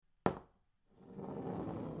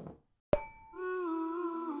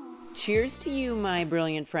Cheers to you, my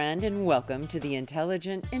brilliant friend, and welcome to the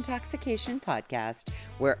Intelligent Intoxication Podcast,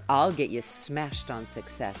 where I'll get you smashed on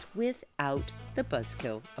success without the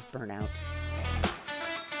buzzkill of burnout.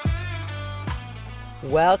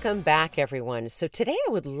 Welcome back, everyone. So today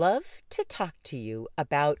I would love to talk to you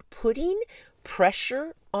about putting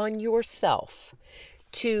pressure on yourself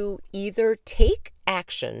to either take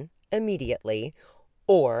action immediately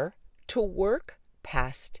or to work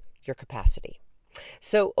past your capacity.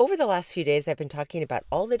 So over the last few days, I've been talking about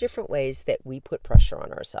all the different ways that we put pressure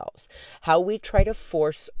on ourselves, how we try to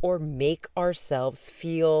force or make ourselves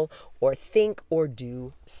feel or think or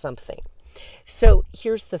do something. So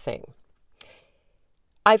here's the thing.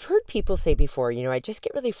 I've heard people say before, I just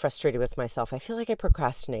get really frustrated with myself. I feel like I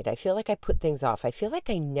procrastinate. I feel like I put things off. I feel like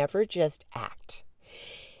I never just act.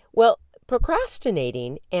 Well,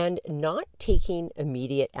 procrastinating and not taking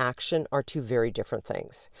immediate action are two very different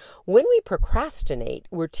things. When we procrastinate,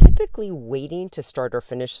 we're typically waiting to start or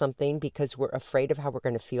finish something because we're afraid of how we're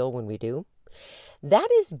going to feel when we do. That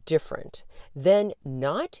is different than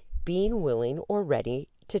not being willing or ready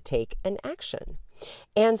to take an action.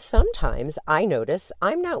 And sometimes I notice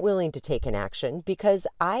I'm not willing to take an action because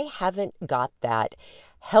I haven't got that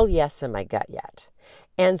hell yes in my gut yet.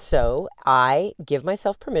 And so I give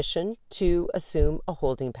myself permission to assume a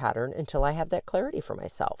holding pattern until I have that clarity for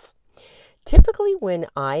myself. Typically, when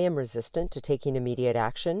I am resistant to taking immediate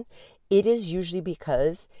action, it is usually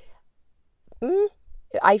because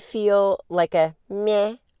I feel like a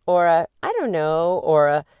meh or a I don't know or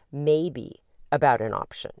a maybe about an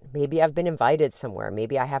option. Maybe I've been invited somewhere.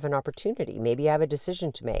 Maybe I have an opportunity. Maybe I have a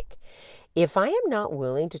decision to make. If I am not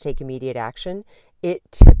willing to take immediate action, it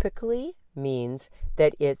typically means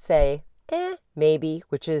that it's a maybe,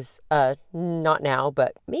 which is not now,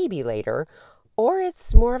 but maybe later, or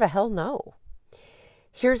it's more of a hell no.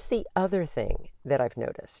 Here's the other thing that I've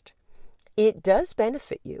noticed. It does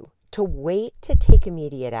benefit you to wait to take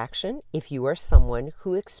immediate action if you are someone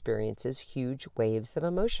who experiences huge waves of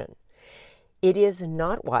emotion. It is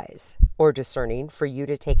not wise or discerning for you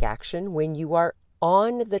to take action when you are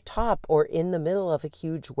on the top or in the middle of a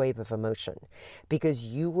huge wave of emotion, because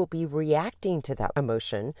you will be reacting to that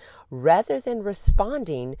emotion rather than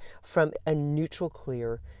responding from a neutral,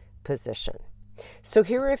 clear position. So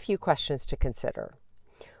here are a few questions to consider.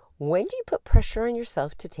 When do you put pressure on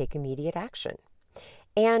yourself to take immediate action?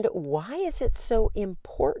 And why is it so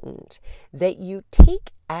important that you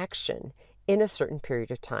take action in a certain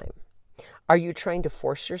period of time? Are you trying to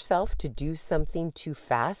force yourself to do something too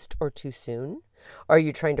fast or too soon? Are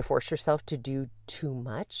you trying to force yourself to do too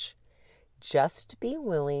much? Just be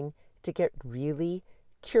willing to get really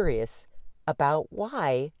curious about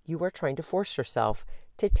why you are trying to force yourself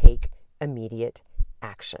to take immediate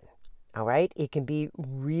action. All right? It can be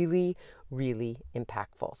really, really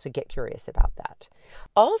impactful. So get curious about that.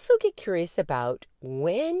 Also get curious about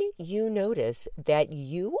when you notice that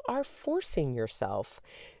you are forcing yourself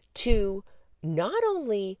to not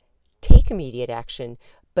only take immediate action,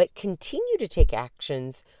 but continue to take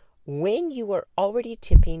actions when you are already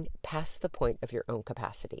tipping past the point of your own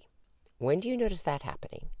capacity. When do you notice that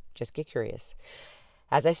happening? Just get curious.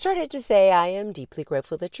 As I started to say, I am deeply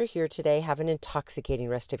grateful that you're here today. Have an intoxicating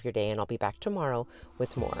rest of your day, and I'll be back tomorrow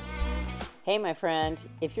with more. Hey, my friend,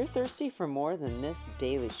 if you're thirsty for more than this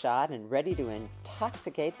daily shot and ready to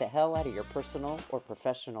intoxicate the hell out of your personal or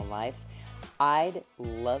professional life, I'd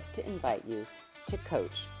love to invite you to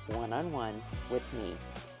coach one-on-one with me.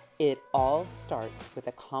 It all starts with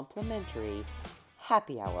a complimentary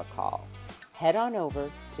happy hour call. Head on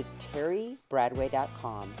over to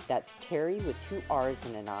terrybradway.com. That's Terry with 2 R's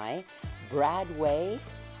and an I. Bradway,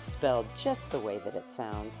 spelled just the way that it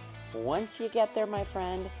sounds. Once you get there, my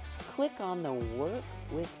friend, click on the Work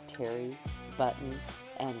with Terry button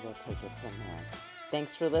and we'll take it from there.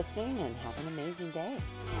 Thanks for listening and have an amazing day.